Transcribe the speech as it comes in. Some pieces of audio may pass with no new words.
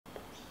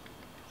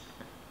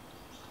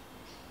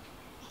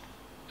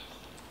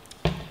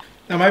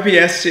That might be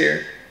S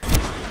tier.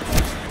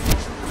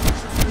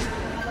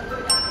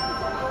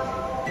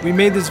 We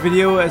made this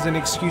video as an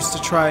excuse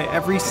to try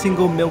every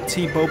single milk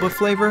tea boba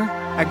flavor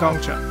at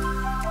Gong Cha.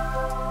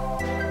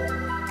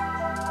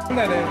 What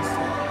that is?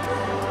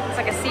 It's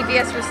like a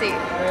CVS receipt.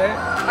 Right?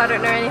 I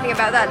don't know anything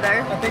about that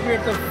though. I think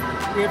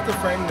we have to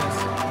frame this.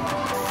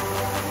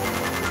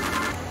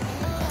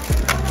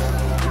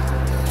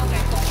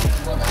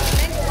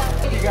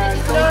 You guys,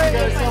 thank you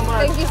guys so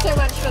much. Thank you so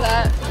much for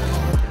that.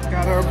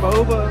 Got our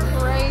boba.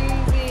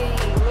 Crazy.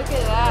 Look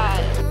at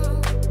that.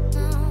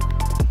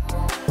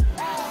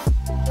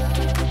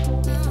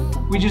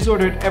 We just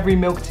ordered every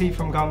milk tea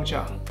from Gong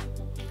Cha.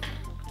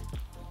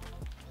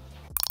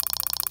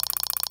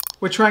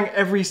 We're trying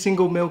every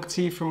single milk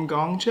tea from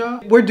Gong Cha.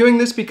 We're doing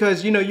this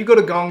because, you know, you go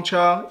to Gong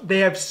Cha, they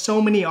have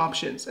so many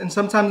options. And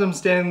sometimes I'm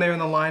standing there in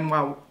the line,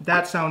 wow,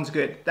 that sounds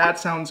good, that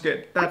sounds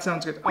good, that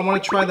sounds good. I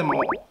want to try them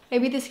all.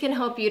 Maybe this can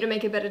help you to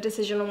make a better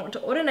decision on what to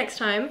order next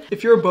time.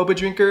 If you're a boba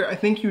drinker, I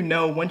think you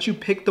know once you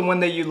pick the one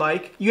that you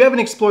like, you haven't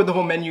explored the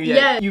whole menu yet.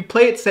 Yeah. You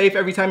play it safe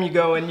every time you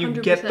go and you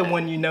 100%. get the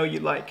one you know you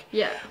like.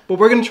 Yeah. But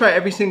we're gonna try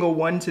every single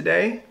one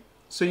today,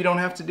 so you don't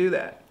have to do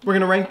that. We're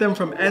gonna rank them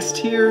from S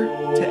tier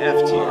to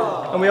F tier.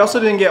 And we also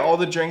didn't get all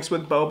the drinks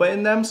with boba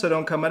in them, so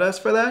don't come at us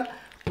for that.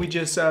 We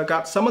just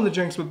got some of the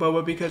drinks with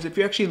boba because if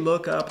you actually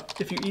look up,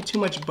 if you eat too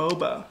much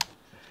boba,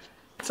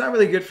 it's not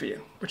really good for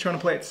you. We're trying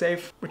to play it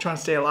safe. We're trying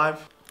to stay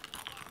alive.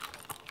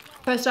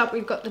 First up,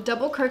 we've got the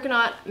double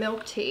coconut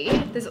milk tea.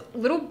 There's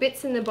little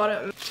bits in the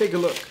bottom. Take a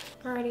look.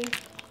 Alrighty.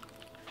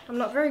 I'm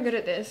not very good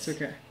at this.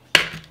 It's okay.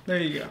 There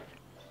you go.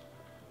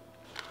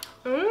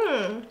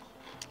 Mmm.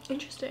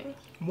 Interesting.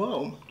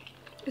 Whoa.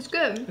 It's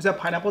good. Is that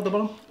pineapple at the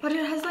bottom? But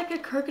it has like a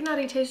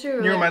coconutty taste to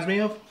it. You know what it reminds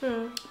me of?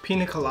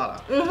 Pina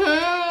colada.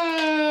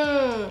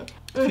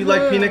 If you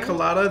like pina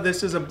colada,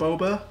 this is a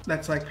boba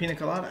that's like pina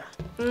colada.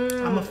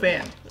 I'm a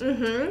fan.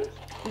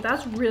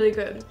 That's really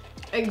good.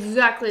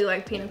 Exactly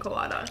like pina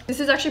colada.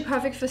 This is actually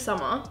perfect for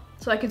summer,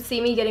 so I could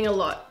see me getting a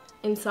lot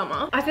in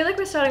summer. I feel like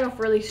we're starting off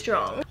really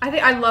strong. I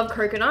think I love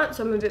coconut,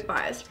 so I'm a bit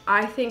biased.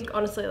 I think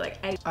honestly like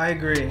 8. I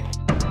agree.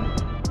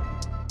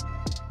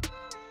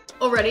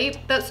 Already,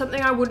 that's something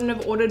I wouldn't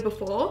have ordered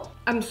before.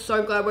 I'm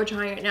so glad we're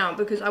trying it now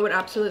because I would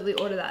absolutely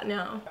order that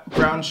now.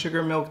 Brown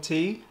sugar milk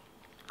tea.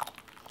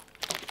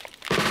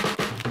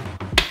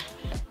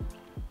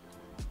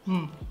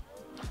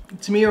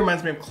 To me, it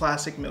reminds me of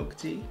classic milk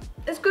tea.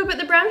 It's good, but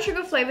the brown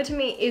sugar flavor to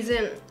me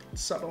isn't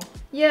It's subtle.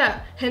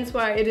 Yeah, hence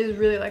why it is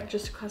really like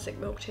just classic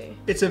milk tea.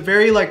 It's a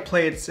very like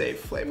play it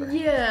safe flavor.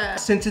 Yeah.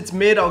 Since it's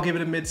mid, I'll give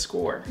it a mid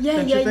score. Yeah,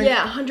 Don't you think?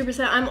 yeah,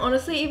 100%. I'm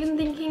honestly even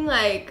thinking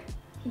like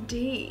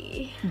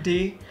D.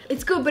 D.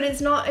 It's good, but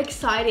it's not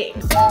exciting.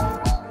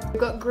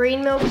 We've got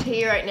green milk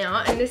tea right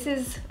now, and this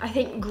is, I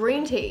think,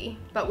 green tea,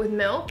 but with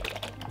milk.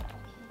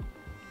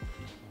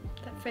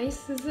 That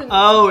face isn't...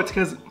 Oh,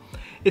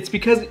 it's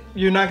because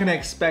you're not gonna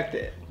expect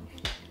it.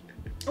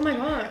 Oh my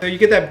god. So you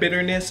get that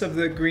bitterness of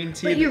the green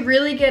tea. But you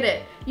really get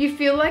it. You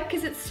feel like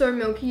because it's so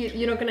milky,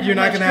 you're not gonna have You're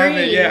not much gonna have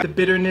green. it, yeah. The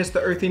bitterness,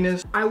 the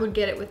earthiness. I would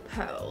get it with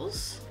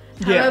pearls.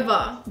 Yeah.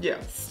 However,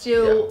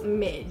 still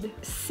mid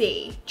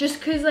C. Just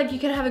because like you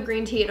can have a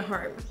green tea at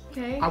home,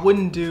 okay? I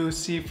wouldn't do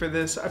C for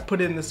this. I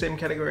put it in the same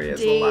category as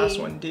D. the last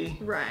one, D.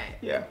 Right.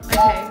 Yeah.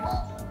 Okay.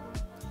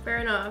 Fair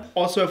enough.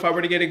 Also, if I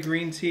were to get a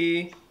green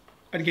tea,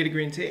 I'd get a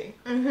green tea.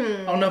 I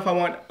don't know if I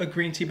want a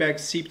green tea bag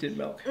steeped in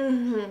milk.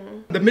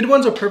 The mid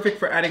ones are perfect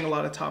for adding a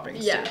lot of toppings.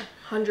 Yeah, too.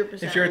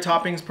 100%. If you're a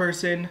toppings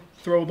person,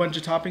 throw a bunch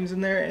of toppings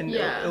in there and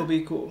it'll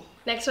be cool.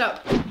 Next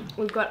up,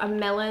 we've got a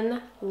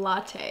melon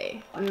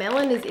latte.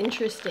 Melon is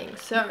interesting,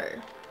 so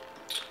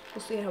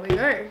we'll see how we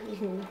go. You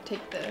can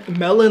take the...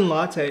 Melon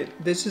latte.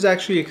 This is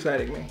actually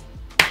exciting me.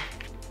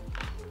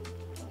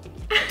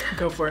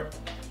 Go for it.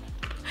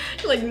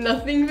 Like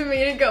nothing for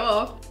me to go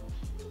off.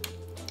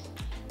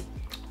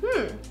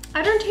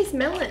 I don't taste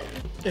melon.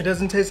 It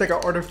doesn't taste like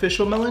an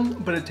artificial melon,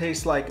 but it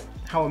tastes like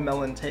how a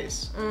melon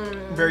tastes.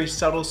 Very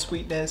subtle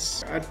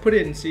sweetness. I'd put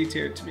it in C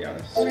tier, to be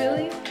honest.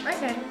 Really?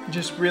 Okay.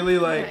 Just really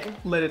like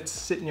let it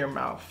sit in your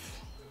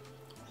mouth.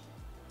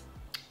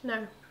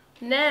 No.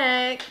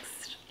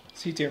 Next.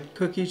 C tier.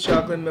 Cookie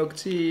chocolate milk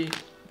tea.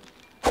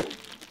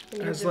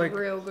 It has a like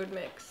real good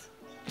mix.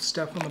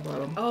 stuff on the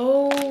bottom.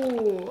 Oh.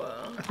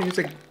 I think it's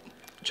like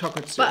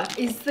chocolate syrup. But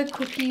is the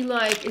cookie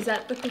like, is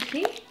that the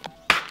cookie?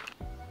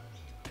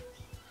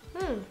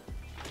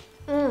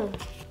 Oh,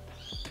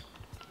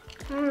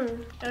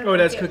 it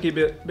has cookie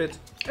bits.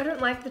 I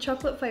don't like the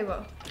chocolate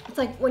flavor. It's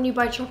like when you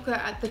buy chocolate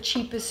at the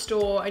cheapest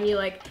store and you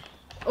like,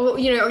 or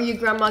you know, or your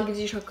grandma gives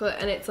you chocolate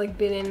and it's like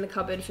been in the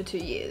cupboard for 2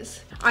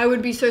 years. I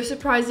would be so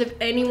surprised if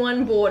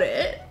anyone bought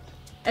it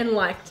and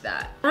liked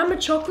that. I'm a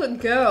chocolate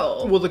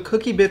girl. Well, the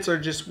cookie bits are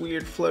just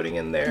weird floating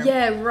in there.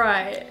 Yeah,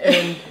 right.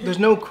 And there's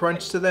no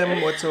crunch to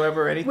them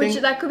whatsoever or anything. Which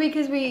that could be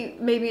because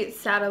maybe it's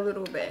sat a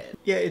little bit.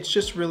 Yeah, it's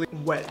just really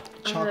wet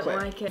chocolate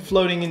like it.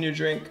 floating in your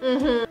drink.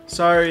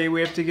 Sorry, we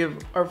have to give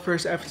our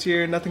first F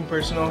tier, nothing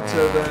personal, to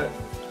the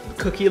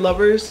cookie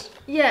lovers.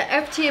 Yeah,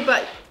 F tier,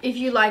 but if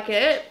you like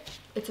it,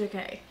 it's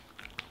okay.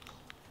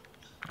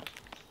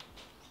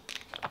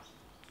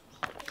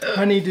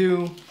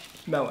 Honeydew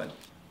melon.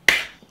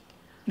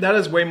 That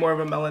is way more of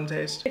a melon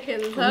taste.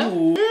 Chickens, huh?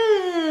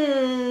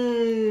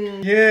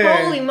 Yeah.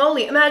 Holy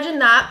moly, imagine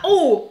that.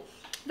 Oh,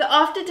 the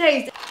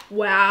aftertaste.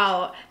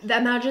 Wow.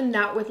 Imagine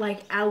that with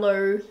like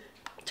aloe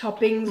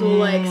toppings or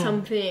like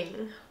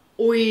something.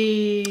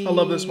 Oi. I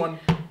love this one.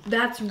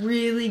 That's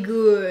really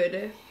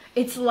good.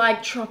 It's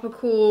like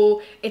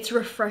tropical, it's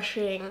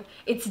refreshing,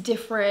 it's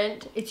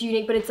different, it's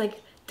unique, but it's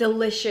like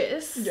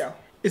delicious. Yeah.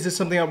 Is this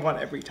something I want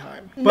every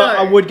time? But No.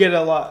 I would get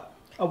a lot.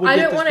 I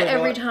don't want it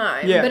every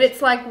time, yeah. but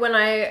it's like when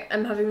I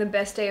am having the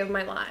best day of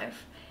my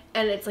life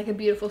and it's like a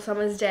beautiful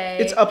summer's day.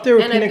 It's up there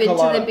with and pina I've been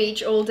colada. to the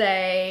beach all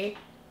day.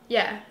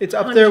 Yeah. It's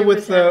up there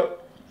with 100%.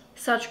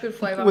 Such good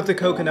flavor. the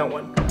coconut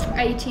one.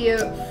 A tier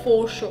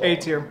for sure. A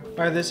tier.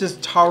 All right, this is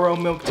Taro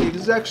Milk Tea.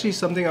 This is actually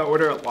something I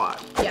order a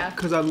lot. Yeah.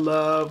 Because I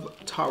love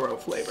taro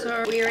flavor.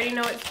 So we already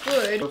know it's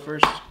good. Go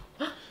first.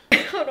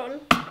 Hold on.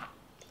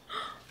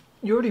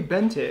 You already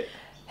bent it.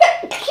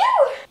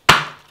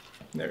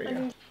 There we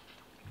go.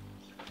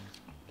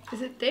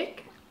 Is it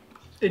thick?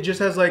 It just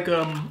has like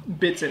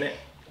bits in it.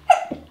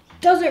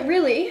 Does it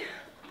really?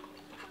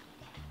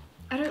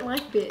 I don't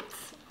like bits.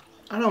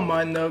 I don't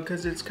mind though,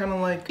 because it's kind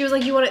of like... He was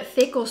like, you want it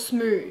thick or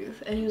smooth?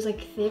 And he was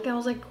like, thick? I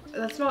was like,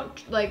 that's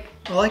not like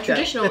I like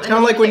traditional. that. It's And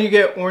kind of then like when he you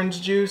get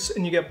orange juice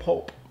and you get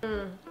pulp.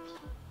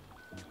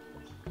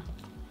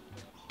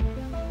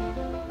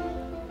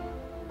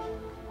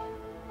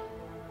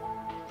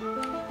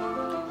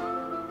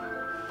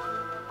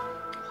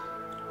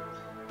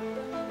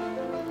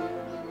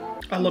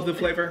 I love the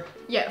flavor.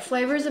 Yeah,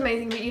 flavor is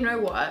amazing, but you know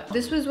what?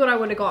 This was what I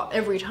would have got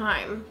every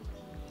time.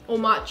 Or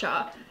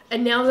matcha.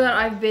 And now that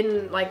I've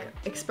been like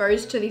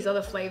exposed to these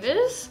other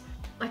flavors,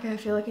 like I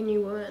feel like a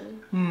new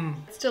woman.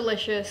 It's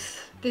delicious.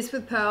 This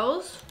with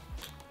pearls,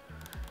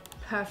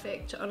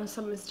 perfect on a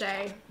summer's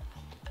day.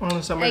 On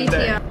a summer's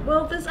day. ATM.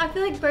 Well, I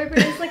feel like Boba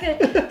is like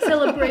a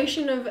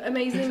celebration of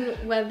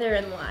amazing weather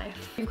and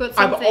life. You've got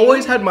something. I've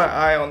always had my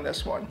eye on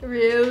this one.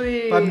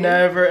 Really? I've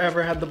never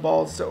ever had the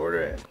balls to order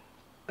it.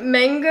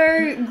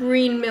 Mango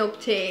green milk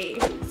tea.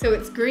 So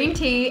it's green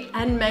tea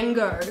and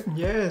mango.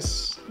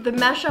 Yes. The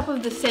mashup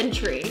of the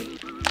century.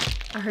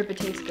 I hope it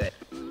tastes good.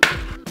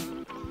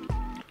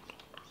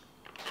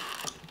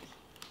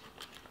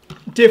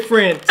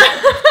 Different.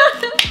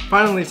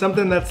 Finally,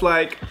 something that's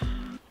like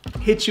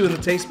hits you in the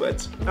taste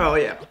buds. Oh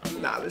yeah.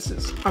 Nah,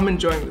 I'm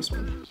enjoying this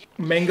one.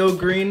 Mango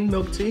green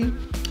milk tea.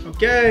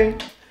 Okay.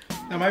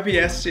 That might be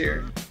S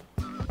tier.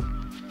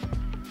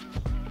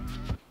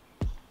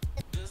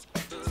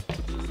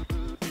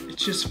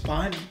 It's just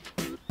fun.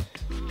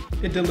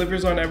 It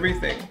delivers on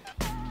everything.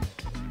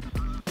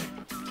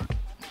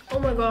 Oh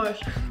my gosh,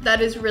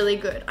 that is really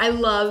good. I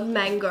love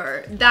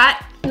mango.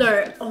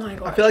 Oh my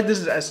gosh. I feel like this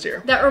is S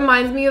tier. That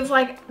reminds me of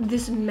like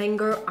this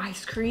mango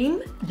ice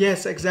cream.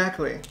 Yes,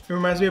 exactly. It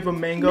reminds me of a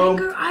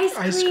mango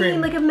ice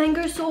cream. Like a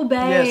mango sorbet.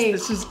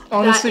 Yes, this is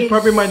honestly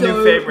probably my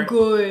new favorite.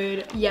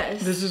 Good,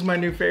 yes. This is my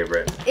new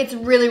favorite. It's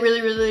really,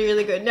 really, really,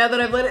 really good. Now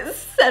that I've let it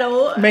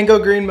settle. Mango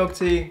green milk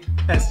tea,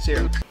 S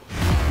tier.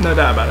 No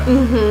doubt about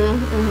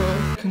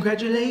it.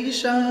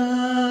 Congratulations.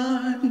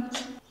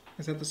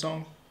 Is that the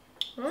song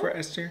for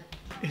S tier?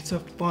 It's a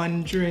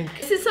fun drink.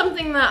 This is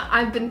something that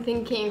I've been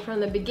thinking from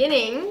the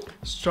beginning.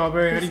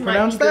 Strawberry, how do you This might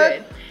pronounce be that?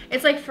 good.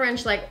 It's like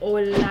French, like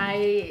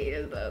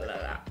Au-Lait, blah, blah,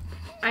 blah.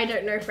 I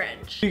don't know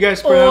French. You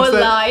guys pronounce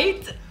that?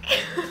 Au-Lait.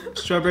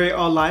 Strawberry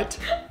Au-Lait.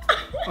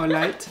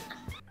 Au-Lait.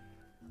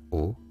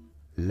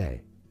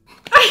 Au-Lait.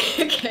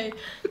 Okay.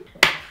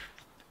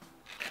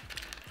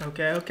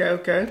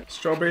 Okay.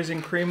 Strawberries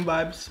and cream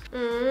vibes.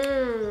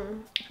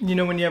 You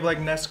know when you have like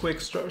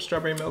Nesquik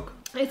strawberry milk?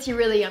 It's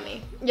really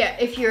yummy. Yeah,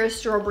 if you're a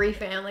strawberry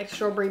fan, like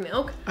strawberry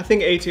milk, I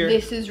think A tier.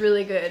 this is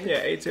really good. Yeah,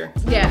 A tier.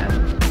 Yeah.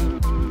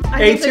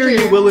 I A think so tier,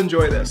 too. you will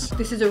enjoy this.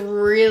 This is a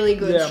really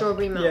good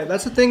strawberry milk. Yeah,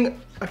 that's the thing.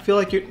 I feel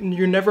like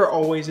you're never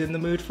always in the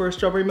mood for a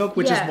strawberry milk,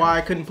 which is Yeah. why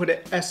I couldn't put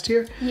it S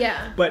tier.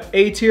 Yeah. But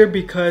A tier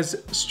because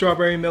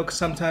strawberry milk,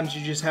 sometimes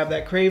you just have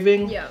that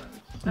craving. Yeah.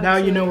 Now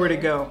you know where to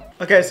go.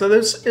 Okay, so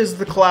this is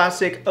the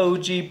classic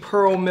OG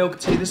Pearl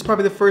Milk Tea. This is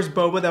probably the first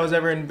boba that was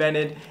ever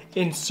invented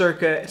in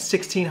circa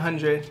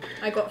 1600.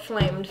 I got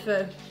flamed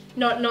for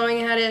not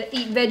knowing how to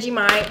eat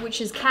Vegemite,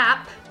 which is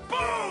cap.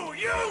 Boo!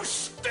 You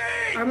stink!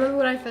 I remember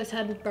when I first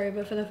had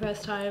boba for the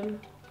first time.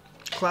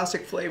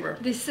 Classic flavor.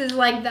 This is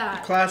like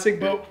that.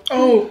 Classic boba.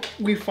 Oh,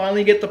 we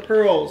finally get the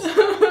pearls.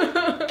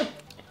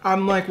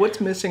 I'm like,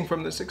 what's missing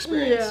from this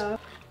experience? Yeah.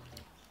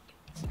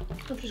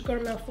 I've just got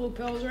a mouthful of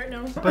pearls right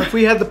now. But if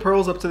we had the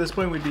pearls up to this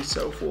point, we'd be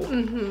so full.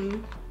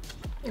 100%.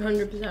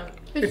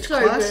 It's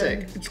so classic.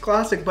 good. It's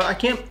classic, but I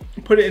can't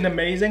put it in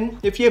amazing.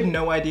 If you have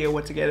no idea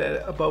what to get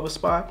at a boba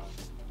spot,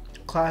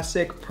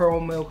 classic pearl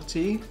milk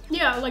tea.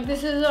 Yeah, like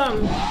this is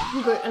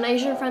you got an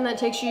Asian friend that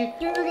takes you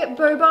go get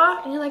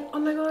boba, and you're like, oh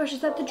my gosh,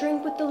 is that the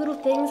drink with the little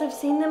things? I've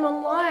seen them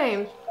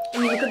online.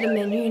 And you look at the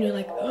menu and you're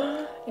like,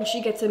 oh, and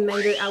she gets a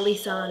mango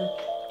alisan.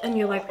 And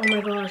you're like, oh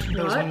my gosh, what?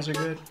 Those ones are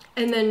good.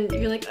 And then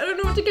you're like, I don't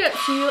know what to get.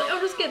 So you're like, I'll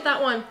just get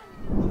that one.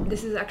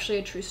 this is actually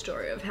a true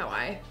story of how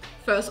I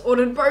first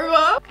ordered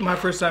boba. My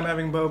first time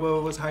having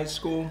boba was high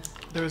school.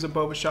 There was a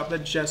boba shop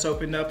that just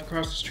opened up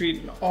across the street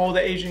and all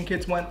the Asian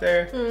kids went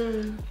there.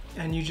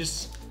 And you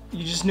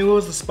just knew it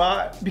was the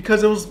spot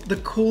because it was the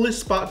coolest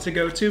spot to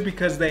go to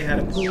because they had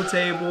a pool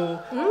table,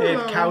 they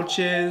had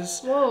couches.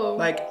 Whoa.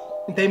 Like,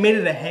 they made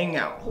it a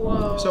hangout.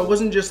 Whoa. So it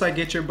wasn't just like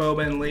get your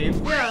boba and leave.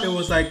 Yeah. It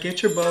was like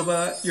get your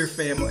boba, your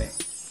family.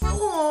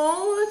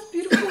 Oh, that's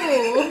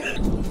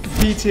beautiful.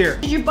 B tier.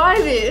 Did you buy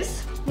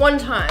this one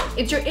time?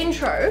 It's your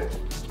intro,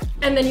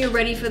 and then you're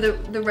ready for the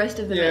rest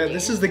of the menu. Yeah,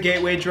 this is the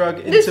gateway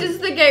drug This is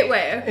the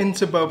gateway.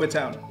 into Boba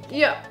Town.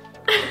 Yeah.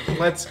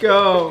 Let's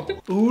go.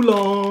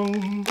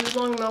 Oolong.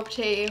 Oolong milk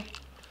tea.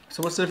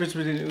 So what's the difference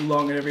between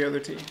oolong and every other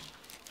tea?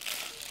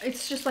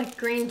 It's just like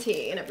green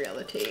tea and every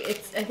other tea.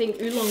 It's, I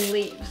think, oolong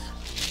leaves,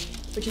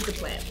 which is a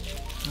plant.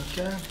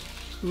 Okay.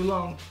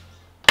 Oolong.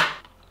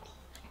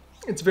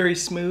 It's very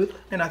smooth,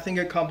 and I think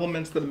it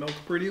complements the milk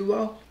pretty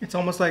well. It's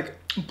almost like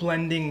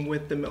blending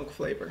with the milk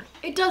flavor.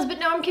 It does, but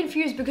now I'm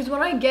confused because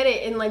when I get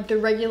it in like the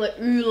regular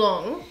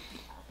oolong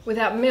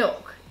without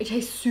milk, it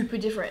tastes super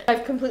different.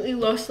 I've completely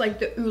lost like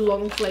the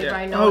oolong flavor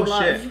I know and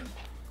love. Shit.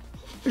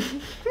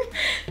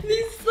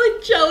 These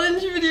like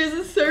challenge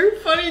videos are so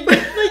funny.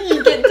 Like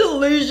you get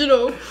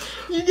delusional.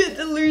 You get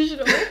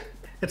delusional.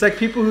 It's like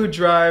people who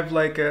drive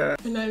like a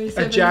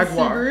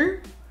Jaguar.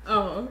 Subaru.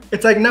 Oh.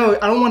 It's like, no,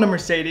 I don't want a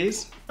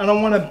Mercedes. I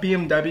don't want a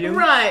BMW.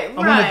 Right, I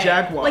want a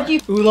Jaguar. Like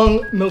you.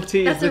 Oolong milk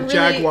tea is That's the a really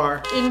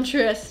Jaguar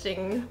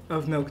interesting.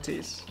 of milk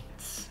teas.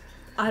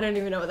 I don't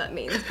even know what that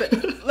means, but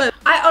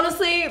I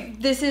honestly,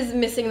 this is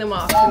missing the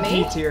mark for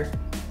me. B tier.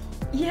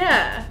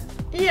 Yeah.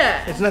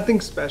 Yeah. It's nothing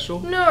special.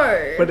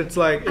 No. But it's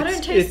like, I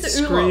don't taste it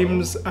the oolong.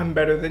 screams, I'm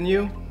better than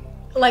you.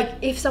 Like,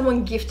 if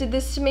someone gifted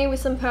this to me with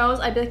some pearls,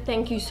 I'd be like,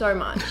 thank you so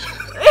much.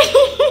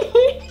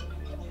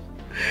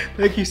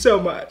 Thank you so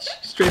much.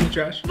 Straight in the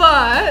trash.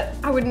 But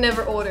I would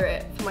never order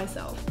it for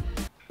myself.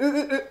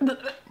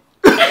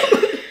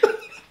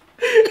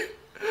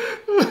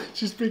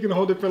 She's speaking a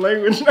whole different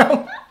language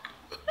now.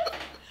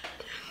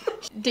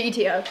 D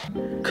tier.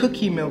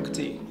 Cookie milk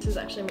tea. This is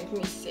actually making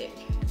me sick.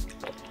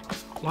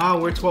 Wow,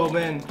 we're 12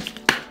 in.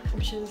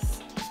 Which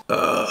is...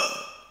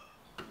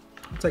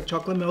 It's like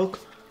chocolate milk,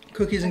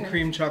 cookies and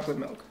cream chocolate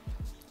milk.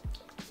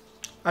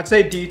 I'd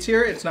say D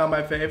tier, it's not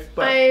my fave,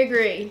 but I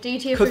agree. D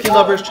tier for cookie sure.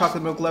 lovers,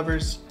 chocolate milk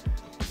lovers,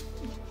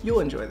 you'll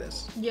enjoy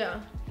this. Yeah.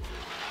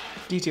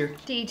 D tier.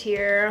 D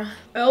tier.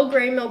 Earl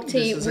Grey Milk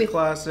Tea This is a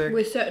classic.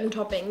 with certain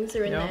toppings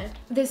are in Yep. there.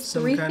 There's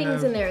Some three kind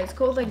things of- in there. It's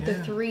called like the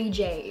yeah. 3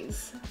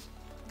 J's.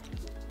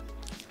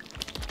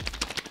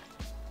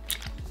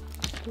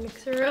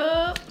 Mix her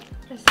up.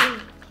 I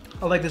see.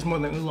 I like this more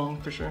than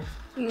oolong for sure.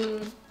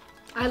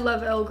 I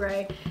love Earl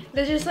Grey.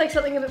 There's just like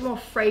something a bit more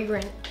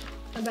fragrant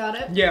about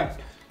it. Yeah,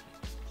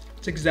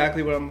 it's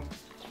exactly what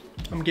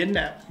I'm getting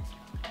at.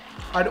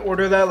 I'd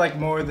order that like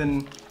more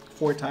than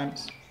 4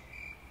 times.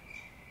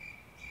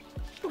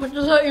 What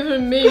does that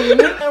even mean?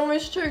 I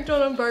almost choked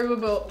on a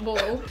boba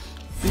ball.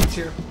 B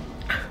tier.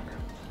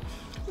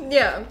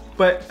 Yeah.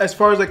 But as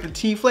far as like the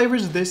tea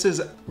flavors, this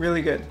is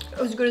really good.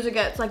 As good as it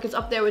gets. Like it's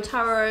up there with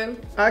taro.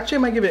 Actually,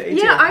 I might give it A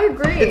tier. Yeah, I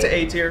agree. It's an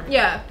A tier.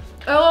 Yeah.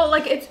 Oh,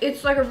 like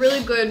it's like a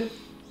really good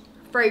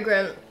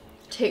fragrant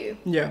tea.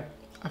 Yeah.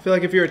 I feel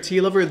like if you're a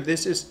tea lover,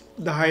 this is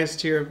the highest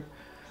tier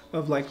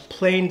of like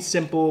plain,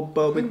 simple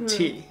boba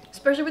tea.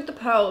 Especially with the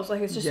pearls.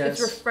 Like it's just,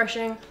 Yes. it's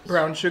refreshing.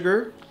 Brown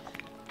sugar.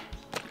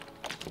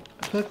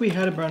 I feel like we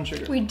had a brown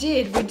sugar. We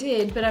did,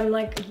 but I'm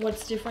like,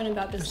 what's different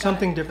about this There's guy?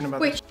 something different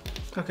about Which, this.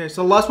 Okay,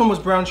 so the last one was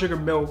brown sugar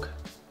milk.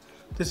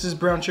 This is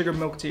brown sugar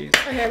milk teas.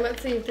 okay,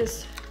 let's see if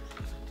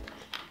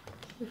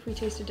we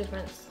taste a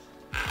difference.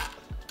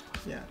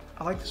 Yeah,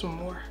 I like this one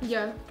more.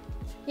 Yeah.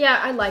 Yeah,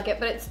 I like it,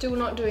 but it's still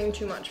not doing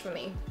too much for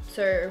me.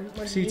 So,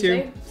 what did C you tier.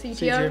 say? C C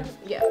tier? tier.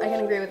 Yeah, I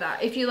can agree with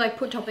that. If you like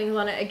put toppings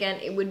on it, again,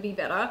 it would be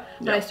better.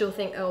 But Yeah. I still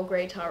think Earl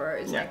Grey Taro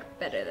is Yeah. like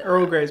better than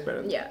Earl that. Grey is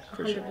better. Yeah,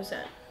 for 100%. sure.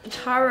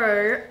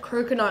 Taro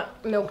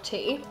coconut milk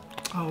tea,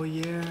 Oh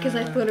yeah. because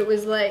I thought it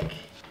was like,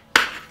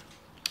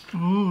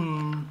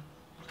 Mmm.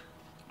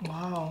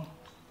 Wow.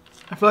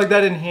 I feel like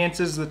that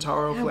enhances the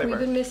taro have we flavor.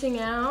 been missing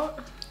out?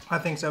 I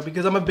think so,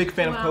 because I'm a big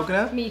fan of Wow,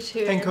 coconut. me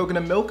too. And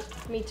coconut milk.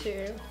 Me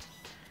too.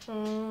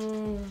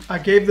 I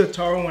gave the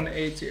taro one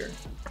A tier,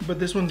 but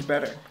this one's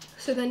better.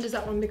 So then does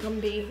that one become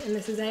B and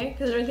this is A?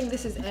 Because I don't think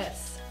this is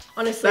S.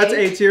 Honestly. That's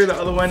A tier, the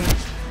other one,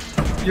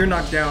 you're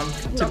knocked down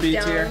to Knocked B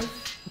down. tier.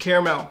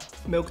 Caramel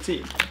milk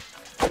tea.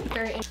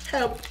 Very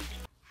help.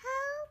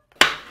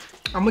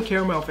 I'm a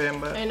caramel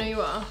fan, I know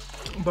you are.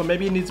 but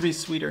maybe it needs to be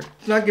sweeter.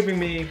 It's not giving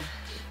me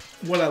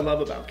what I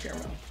love about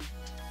caramel.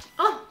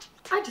 Oh,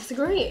 I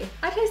disagree.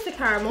 I taste the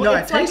caramel. No,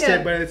 I It's like taste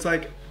it, but it's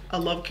like, I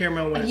love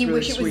caramel when it's you really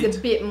wish sweet. it was a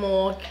bit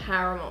more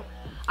caramel.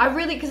 I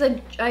really, because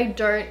I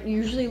don't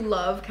usually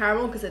love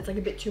caramel because it's like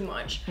a bit too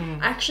much. I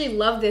actually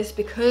love this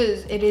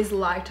because it is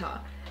lighter.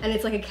 and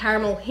it's like a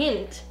caramel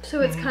hint.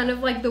 So it's kind of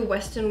like the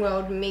Western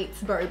world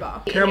meets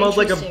boba. Caramel's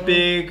like a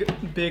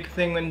big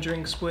thing in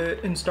drinks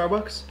in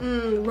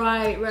Starbucks.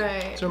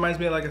 Right. So it reminds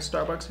me of like a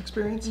Starbucks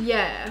experience.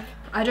 Yeah.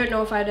 I don't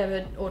know if I'd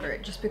ever order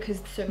it just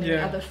because so many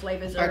other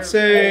flavors are I'd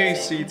say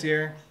amazing. C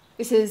tier.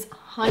 This is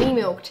honey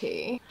milk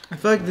tea. I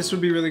feel like this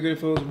would be really good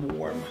if it was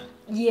warm.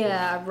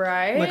 Yeah,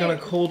 right? Like on a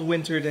cold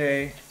winter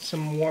day,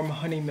 some warm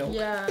honey milk.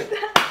 Yeah.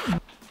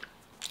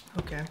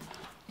 Okay.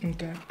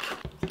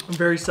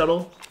 Very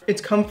subtle.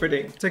 It's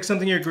comforting. It's like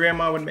something your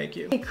grandma would make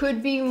you. It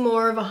could be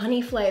more of a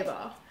honey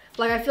flavor.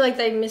 Like, I feel like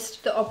they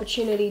missed the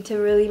opportunity to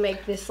really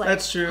make this like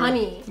That's true.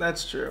 honey.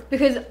 That's true.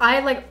 Because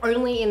I like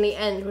only in the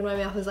end when my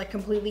mouth is like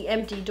completely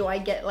empty do I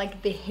get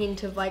like the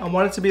hint of like I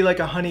want it to be like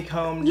a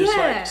honeycomb just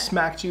like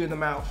smacked you in the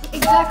mouth.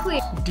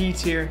 Exactly. D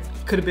tier.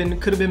 Could have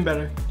been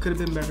better. Could have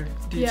been better.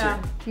 D tier.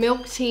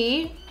 Milk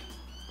tea.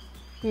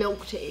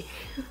 Milk tea.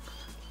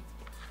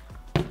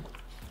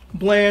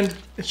 Bland.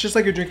 It's just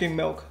like you're drinking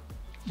milk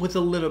with a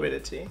little bit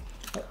of tea.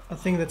 I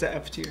think that's a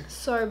F tier.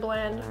 So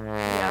bland.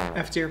 Yeah.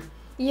 F tier.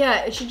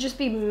 Yeah, it should just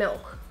be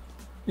milk.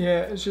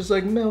 Yeah, it's just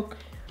like milk.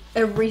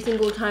 Every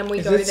single time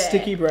we go Is it there.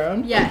 sticky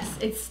brown? Yes,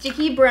 it's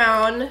sticky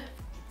brown.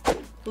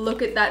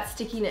 Look at that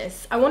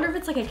stickiness. I wonder if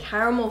it's like a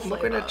caramel flavor.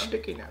 Look at that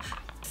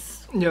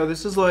stickiness. Yo,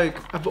 this is like,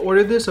 I've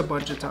ordered this a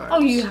bunch of times. Oh,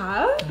 you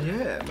have?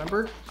 Yeah,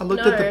 remember? I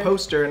looked at the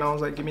poster and I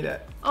was like, give me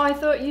that. Oh, I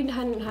thought you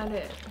hadn't had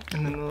it.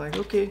 And then they're like,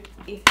 okay.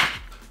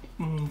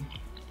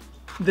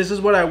 This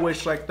is what I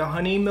wish like the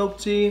honey milk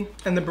tea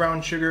and the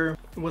brown sugar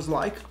was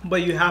like,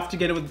 but you have to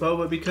get it with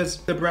boba because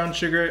the brown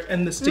sugar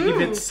and the sticky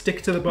bits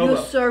stick to the boba. You're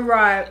so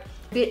right.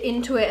 Bit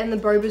into it and the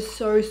boba's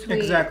so sweet.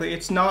 Exactly.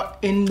 It's not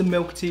in the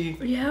milk tea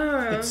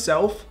Yeah.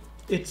 itself.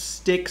 It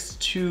sticks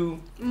to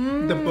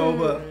the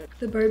boba.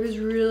 The boba's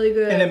really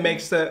good. And it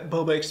makes the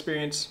boba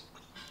experience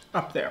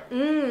up there.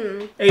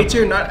 A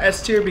tier, not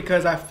S tier,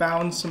 because I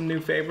found some new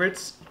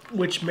favorites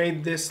which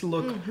made this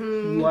look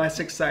less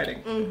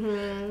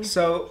exciting.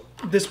 So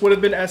this would have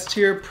been S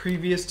tier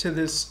previous to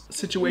this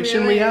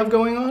situation we have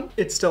going on.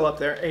 It's still up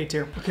there, A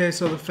tier. Okay,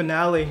 so the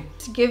finale.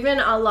 Given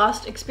our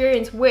last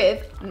experience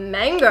with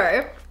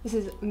mango, this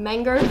is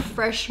mango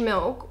fresh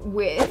milk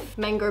with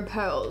mango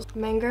pearls.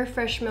 Mango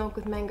fresh milk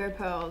with mango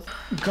pearls.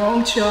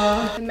 Gong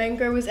Cha. The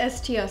mango was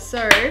S tier,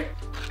 so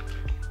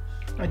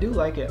I do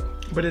like it.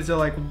 But is it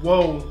like,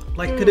 whoa,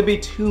 like could it be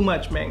too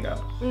much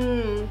mango?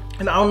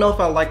 And I don't know if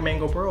I like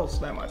mango pearls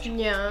that much.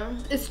 yeah.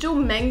 It's still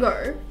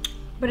mango,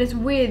 but it's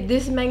weird.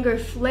 This mango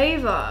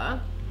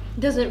flavor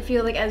doesn't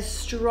feel like as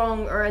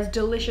strong or as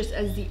delicious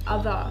as the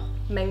other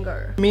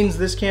mango. It means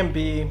this can't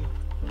be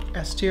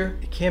S tier,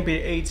 it can't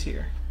be A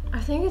tier. I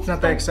think it's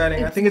Not that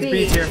exciting. I think it's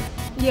B tier.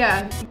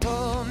 Yeah.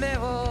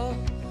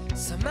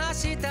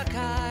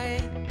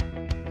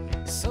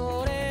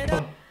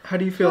 How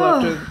do you feel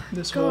after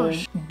this whole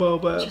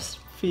boba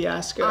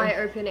fiasco?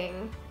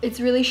 Eye-opening. It's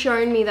really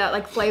shown me that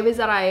like flavors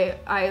that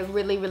I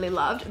really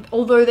loved,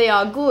 although they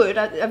are good,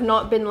 I've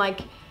not been like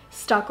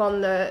stuck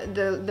on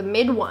the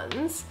mid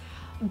ones,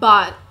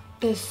 but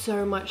there's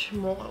so much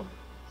more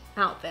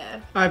out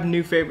there. I have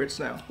new favorites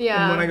now.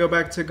 Yeah. And when I go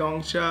back to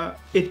Gong Cha,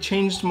 it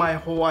changed my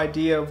whole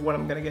idea of what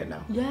I'm gonna get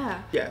now. Yeah.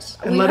 Yes.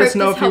 And We let us hope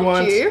know this if you helped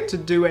want you. to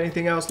do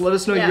anything else. Let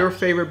us know Yeah. your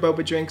favorite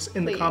boba drinks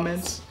in the Please.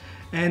 comments.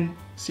 And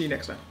see you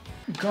next time.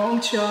 Gong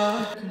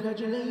Cha,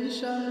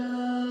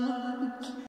 congratulations.